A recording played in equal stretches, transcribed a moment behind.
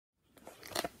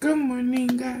Good morning,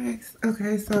 guys.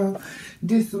 Okay, so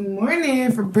this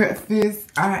morning for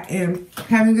breakfast, I am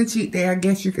having a cheat day, I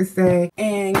guess you could say.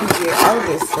 And you get all of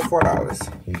this for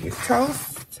 $4. You get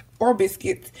toast or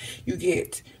biscuits, you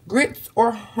get grits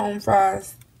or home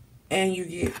fries, and you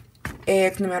get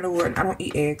eggs no matter what. I don't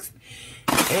eat eggs.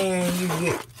 And you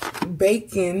get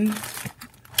bacon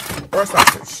or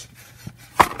sausage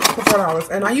for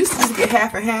 $4. And I used to just get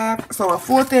half and half. So a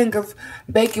full thing of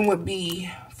bacon would be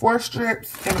 4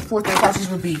 strips, and a full thing of sausage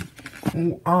would be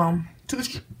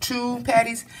two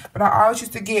patties. But I always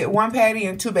used to get 1 patty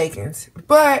and 2 bacons.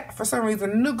 But for some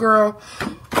reason, the new girl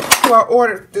who I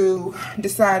ordered through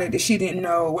decided that she didn't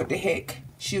know what the heck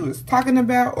she was talking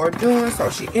about or doing. So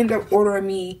she ended up ordering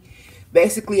me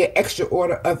basically an extra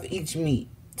order of each meat.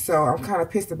 So I'm kind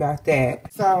of pissed about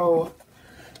that. So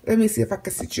let me see if I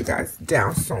can sit you guys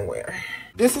down somewhere.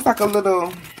 This is like a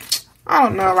little, I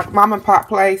don't know, like mom and pop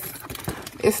place.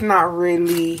 It's not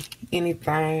really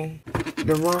anything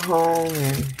to run home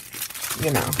and, you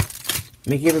know,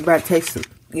 make everybody taste,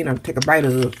 you know, take a bite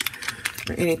of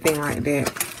or anything like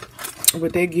that.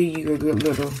 But they give you a good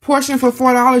little portion for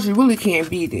 $4. You really can't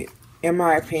beat it, in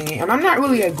my opinion. And I'm not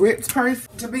really a grits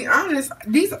person. To be honest,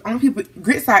 these are the only people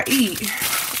grits I eat.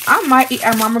 I might eat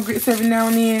our mama grits every now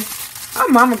and then. Our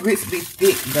mama grits be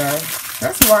thick, though.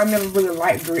 That's why I never really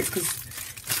liked grits, because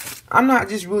I'm not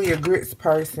just really a grits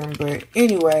person. But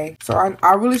anyway, so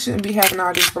I really shouldn't be having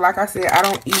all this. But like I said, I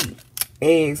don't eat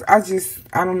eggs. I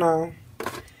don't know.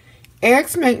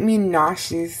 Eggs make me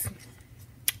nauseous.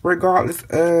 Regardless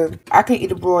of, I can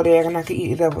eat a boiled egg and I can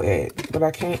eat a double egg, but I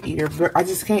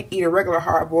just can't eat a regular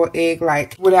hard-boiled egg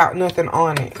like without nothing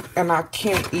on it. And I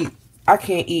can't eat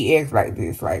eggs like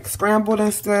this, like scrambled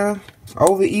and stuff.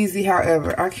 Over easy,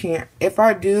 however, I can't. If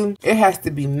I do, it has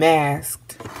to be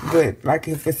masked. But like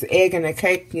if it's an egg and a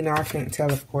cake, you know, I can't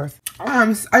tell, of course. I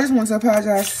just want to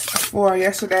apologize for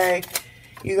yesterday,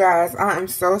 you guys. I am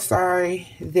so sorry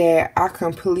that I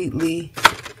completely,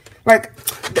 like,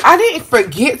 I didn't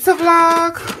forget to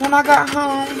vlog when I got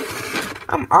home.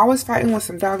 I'm always fighting with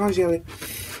some doggone jelly.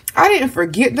 I didn't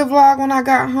forget the vlog when I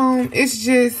got home. It's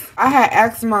just, I had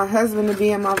asked my husband to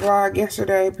be in my vlog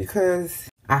yesterday because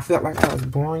I felt like I was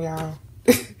boring, y'all.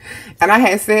 And I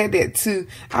had said that too.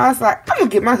 I was like, I'm going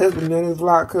to get my husband in this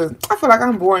vlog because I feel like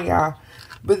I'm boring, y'all.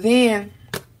 But then,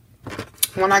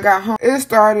 when I got home, it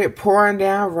started pouring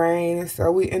down rain. And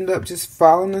so we ended up just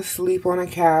falling asleep on the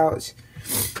couch.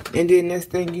 And then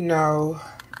next thing you know,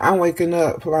 I'm waking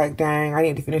up like, dang, I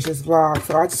need to finish this vlog.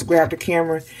 So I just grabbed the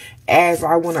camera as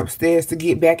I went upstairs to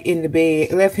get back in the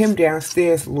bed. Left him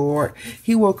downstairs, Lord.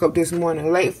 He woke up this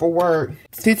morning late for work.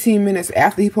 15 minutes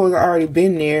after he supposed to already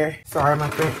been there. Sorry, my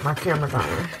camera's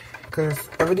on. Because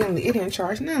evidently it didn't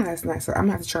charge none last night. So I'm going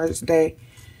to have to charge it today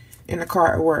in the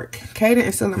car at work. Kaden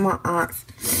is still at my aunt's.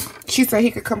 She said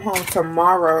he could come home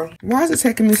tomorrow. Why is it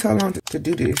taking me so long to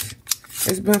do this?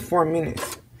 It's been 4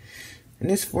 minutes. And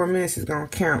this 4 minutes is going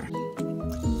to count.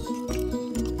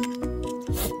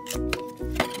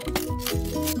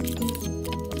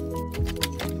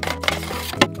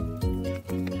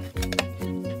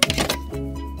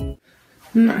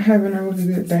 I'm not having a really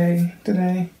good day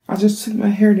today. I just took my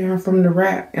hair down from the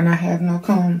wrap and I have no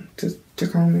comb to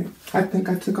comb it. I think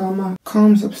I took all my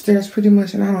combs upstairs pretty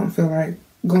much, and I don't feel like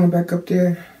going back up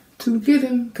there to get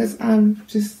them because I'm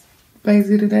just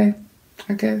lazy today,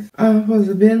 I guess. I'm supposed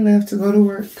to been left to go to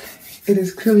work. It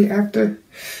is clearly after.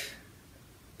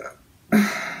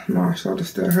 My shoulder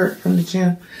still hurt from the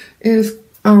gym. It is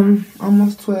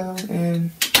almost 12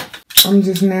 and I'm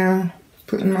just now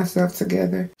putting myself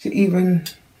together to even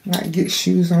like get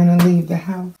shoes on and leave the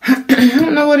house. I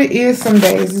don't know what it is some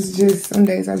days. It's just some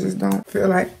days I just don't feel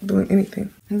like doing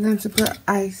anything. I'm going to put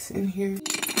ice in here.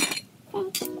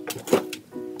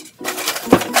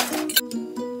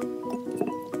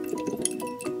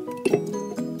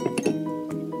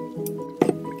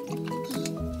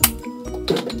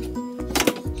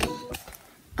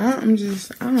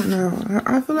 I don't know.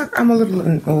 I feel like I'm a little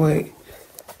annoyed.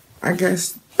 I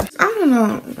guess. I don't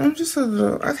know. I'm just a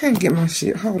little, I can't get my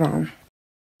shit. Hold on.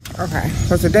 Okay.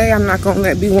 So today I'm not going to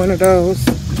let be one of those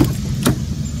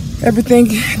everything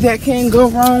that can go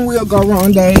wrong will go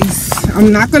wrong days.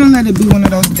 I'm not going to let it be one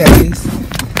of those days.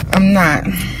 I'm not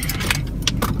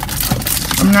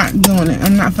doing it.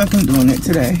 I'm not fucking doing it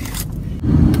today.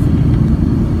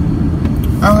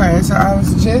 Okay, so I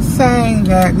was just saying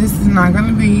that this is not going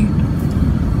to be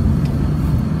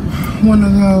one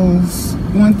of those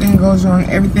one thing goes wrong,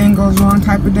 everything goes wrong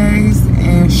type of days.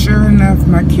 And sure enough,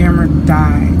 my camera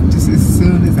died just as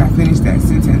soon as I finished that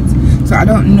sentence. So I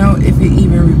don't know if it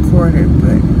even recorded,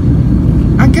 but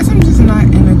I guess I'm just not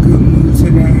in a good mood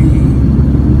today.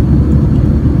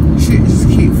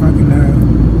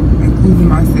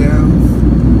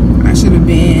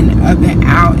 up and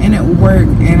out and at work,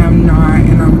 and I'm not,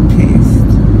 and I'm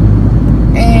pissed.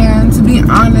 And to be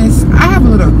honest, I have a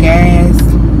little gas,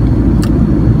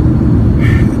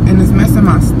 and it's messing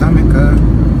my stomach up.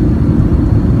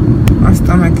 My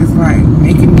stomach is like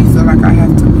making me feel like I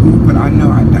have to poop, but I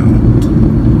know I don't.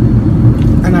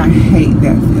 And I hate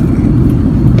that feeling.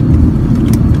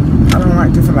 I don't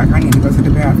like to feel like I need to go to the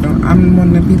bathroom. I'm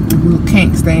one of the people who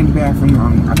can't stay in the bathroom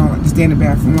long. I don't like to stay in the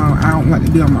bathroom long. I don't like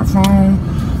to be on my phone,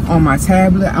 on my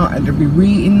tablet. I don't like to be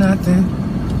reading nothing.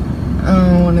 I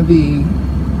don't want to be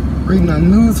reading a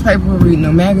newspaper, reading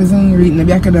a magazine, reading the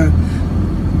back of the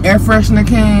air freshener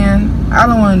can. I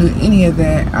don't want to do any of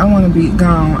that. I want to be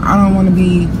gone. I don't want to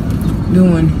be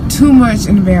doing too much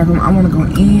in the bathroom. I want to go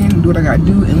in, do what I got to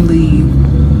do, and leave.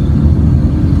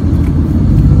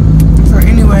 So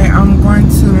anyway, I'm going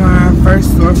to my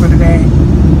first store for the day,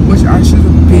 which I should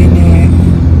have been in.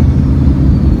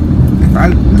 If I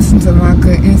listened to my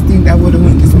gut instinct, I would have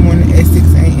went this morning at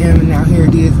 6 a.m. and now here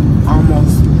it is,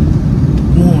 almost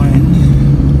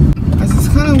 1. I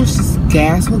just kind of wish this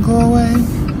gas would go away.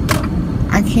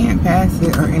 I can't pass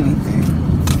it or anything.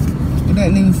 It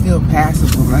doesn't even feel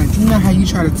passable. Like, you know how you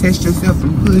try to test yourself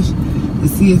and push to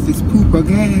see if it's poop or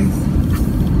gas?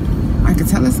 I can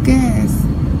tell it's gas,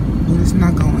 but it's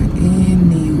not going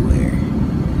anywhere.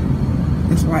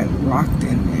 It's like locked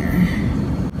in there.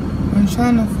 I'm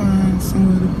trying to find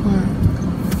somewhere to park.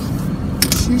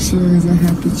 She sure is a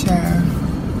happy child.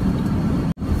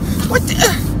 What the?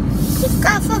 This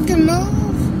guy fucking move.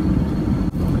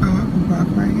 Oh, I can park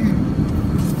right here.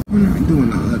 We're not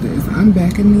doing all of this. I'm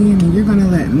backing in and you're gonna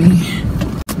let me.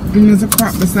 And there's a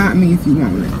prop beside me if you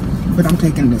want it. But I'm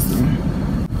taking this one.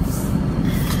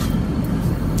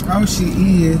 Oh,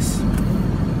 she is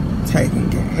taking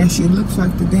it. And she looks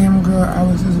like the damn girl I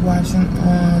was just watching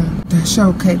on the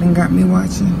show Caitlin got me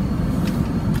watching.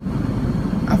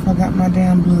 I forgot my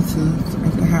damn Bluetooth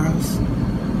at the house.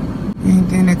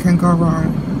 Anything that can go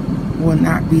wrong will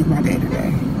not be my day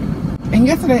today. And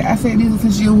yesterday I said these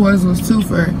Frenchi awards was 2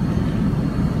 for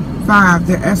 $5.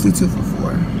 They're actually 2 for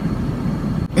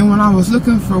 $4. And when I was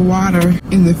looking for water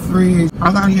in the fridge,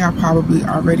 a lot of y'all probably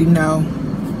already know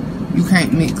you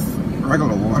can't mix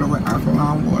regular water with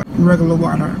alkaline water. Regular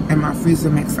water in my freezer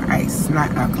makes ice, not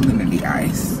alkalinity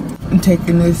ice. I'm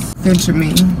taking this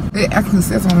Frenchi. It actually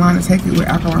says online to take it with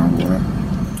alkaline water.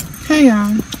 Hey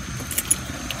y'all.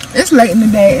 It's late in the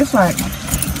day. It's like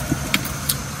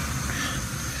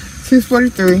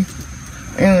 6:43,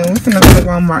 and we're finna go to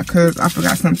Walmart because I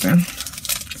forgot something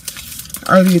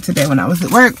earlier today when I was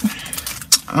at work.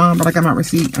 But I got my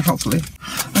receipt, and hopefully,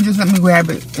 just let me grab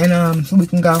it, and so we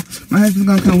can go. My husband's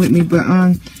gonna come with me, but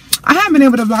I haven't been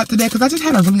able to vlog today because I just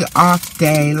had a really off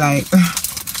day. Like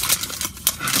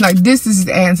this is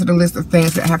adding to the list of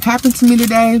things that have happened to me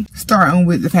today. Starting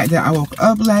with the fact that I woke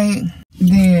up late.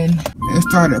 Then it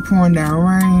started pouring down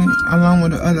rain, along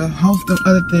with a host of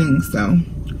other things. So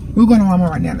we're going to Walmart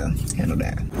right now to handle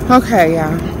that. Okay,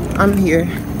 y'all. I'm here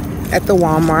at the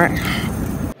Walmart.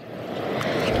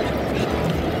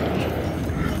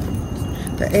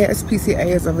 The ASPCA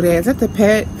is over there. Is that the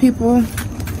pet people?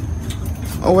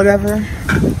 Or whatever?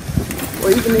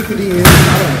 Or even if it is,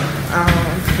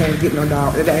 I can't get no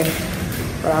dog today.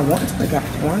 But I want to got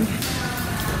one.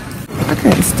 I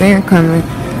can't stand coming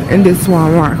in this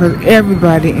Walmart because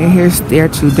everybody in here stare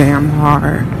too damn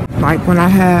hard. Like when I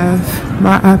have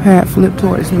my iPad flipped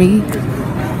towards me,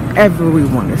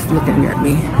 everyone is looking at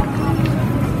me.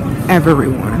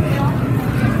 Everyone.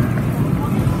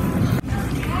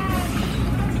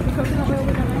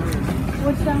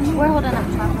 We're holding up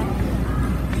chocolate.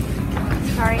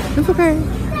 Sorry. It's okay.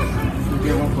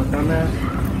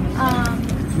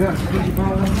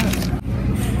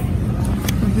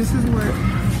 This is what.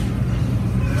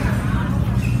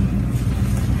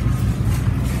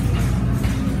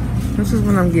 This is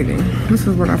what I'm getting. This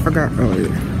is what I forgot earlier.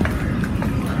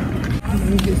 Let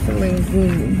me get some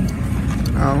linguine.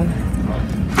 Oh.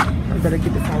 I better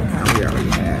get the compound we already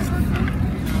have.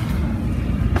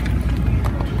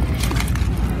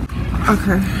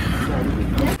 Okay.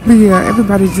 But yeah,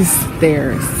 everybody just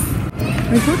stares.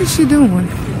 Like, what is she doing?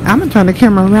 I'm gonna turn the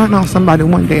camera around on somebody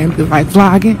one day and be like,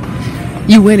 vlogging.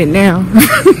 You in it now.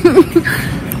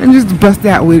 And just bust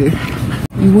out with it.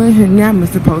 You in here now,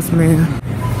 Mr. Postman. I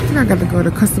think I got to go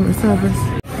to customer service.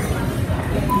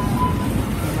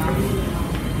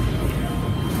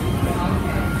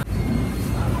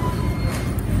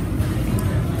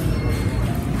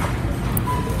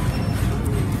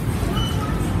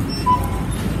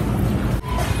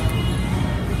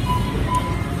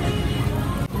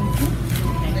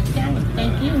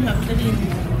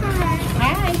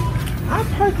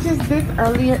 purchased this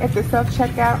earlier at the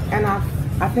self-checkout, and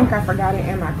I think I forgot it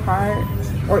in my cart,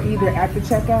 or either at the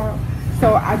checkout.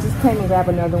 So I just came and grabbed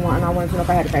another one, and I wanted to know if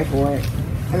I had to pay for it.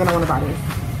 And then I want to buy this.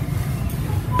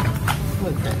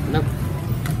 What's that? Nope.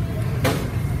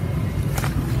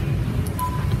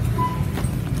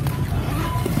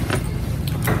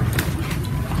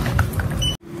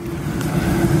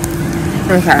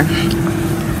 Okay.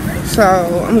 So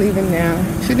I'm leaving now.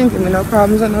 She didn't give me no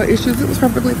problems or no issues. It was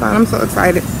perfectly fine. I'm so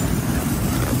excited.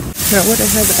 Now, what the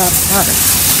hell about water?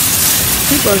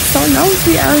 People are so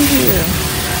nosy out here.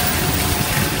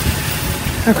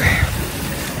 Okay.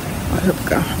 Oh, here we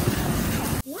go.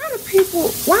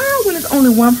 Why when it's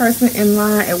only one person in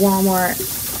line at Walmart,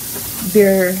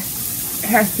 there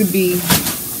has to be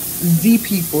the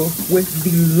people with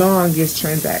the longest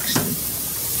transaction?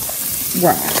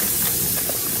 Why?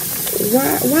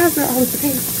 Why is that always the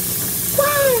case?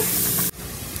 Why?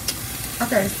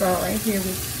 Okay, so right here it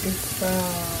was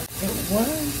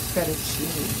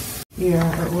fettuccine.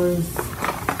 Yeah, it was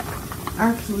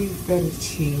actually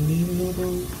fettuccine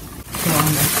noodles. So I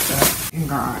messed up and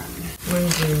got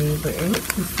linguine, but it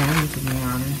looks the same to be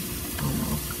honest,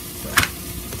 almost. So,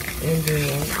 and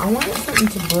then I wanted something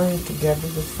to bring together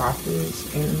the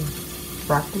sausage and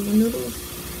broccoli noodles,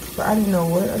 but I didn't know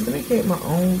what. I was gonna create my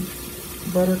own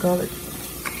butter garlic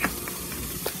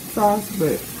sauce,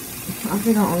 but I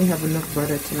think I only have enough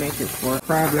butter to make it for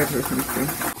crab legs or something.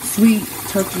 Sweet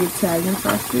turkey Italian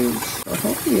sausage. So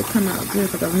hopefully it come out good,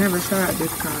 because I've never tried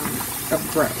this kind of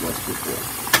bratwurst before.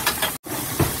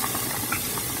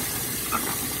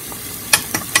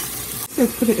 It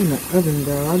says put it in the oven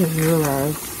though. I didn't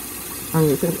realize. I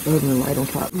mean, it says oven right on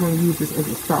top. I'm going to use this as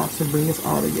a sauce to bring this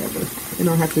all together. You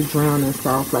don't have to drown in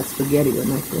sauce like spaghetti or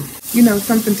nothing. You know,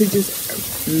 something to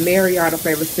just marry all the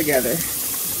flavors together.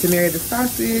 To marry the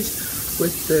sausage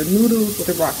with the noodles with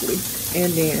the broccoli.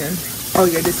 And then, oh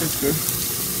yeah, this is the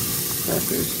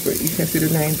sausage, but you can't see the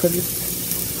name because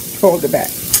it's folded back.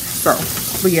 So,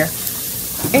 but yeah.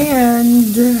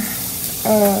 And,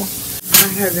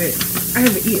 I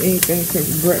haven't eaten anything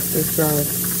since breakfast, so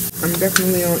I'm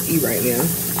definitely on E right now.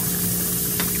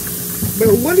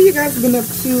 But what have you guys been up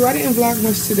to? I didn't vlog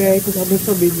much today because I've been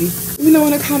so busy. Let me know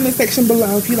in the comment section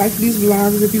below if you like these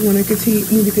vlogs, if you want to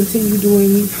continue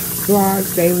doing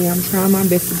vlogs daily. I'm trying my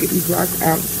best to get these vlogs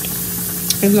out.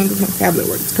 As long as my tablet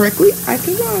works correctly, I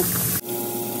can vlog.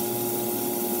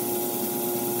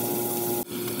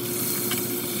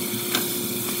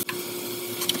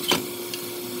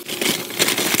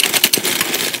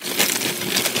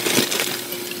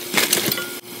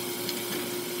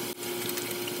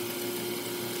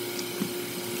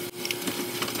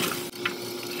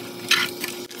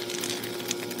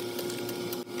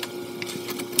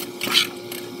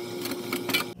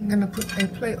 I'm gonna put a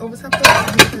plate over top of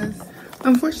it because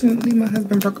unfortunately my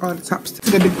husband broke all the tops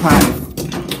to the big pot.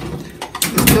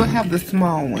 We still have the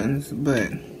small ones, but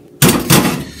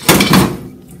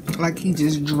like he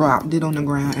just dropped it on the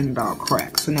ground and it all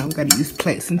cracked. So now we gotta use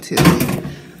plates until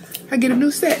I get a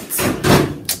new set.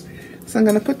 So I'm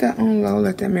gonna put that on low,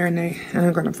 let that marinate, and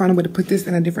I'm gonna find a way to put this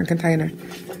in a different container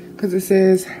because it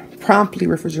says promptly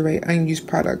refrigerate unused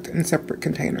product in separate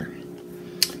container.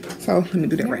 So let me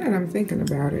do that right now. I'm thinking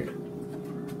about it.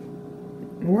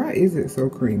 Why is it so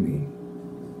creamy?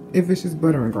 If it's just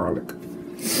butter and garlic.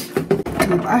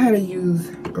 If I had to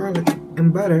use garlic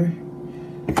and butter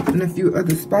and a few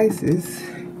other spices,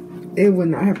 it would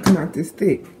not have come out this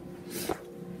thick.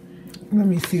 Let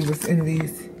me see what's in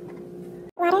these.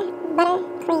 Water, butter,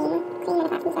 cream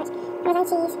manufacturing starch,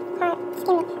 Parmesan cheese, hard,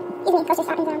 skim milk, kosher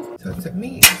salt and grounds. So to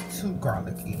me, it's too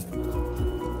garlicky.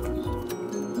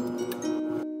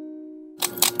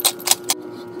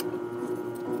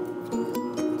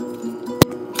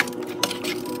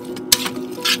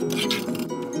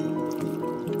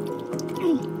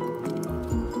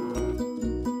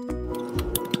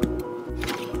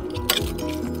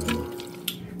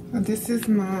 This is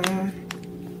my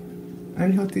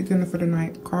unhealthy dinner for the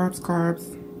night. Carbs,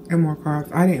 carbs, and more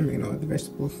carbs. I didn't make no other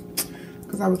vegetables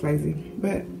because I was lazy,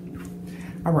 but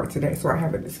I worked today, so I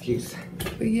have an excuse.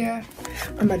 But yeah,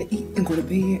 I'm about to eat and go to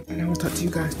bed, and I will talk to you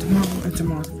guys tomorrow in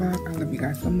tomorrow's vlog. I love you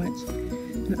guys so much,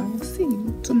 and I will see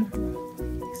you tomorrow.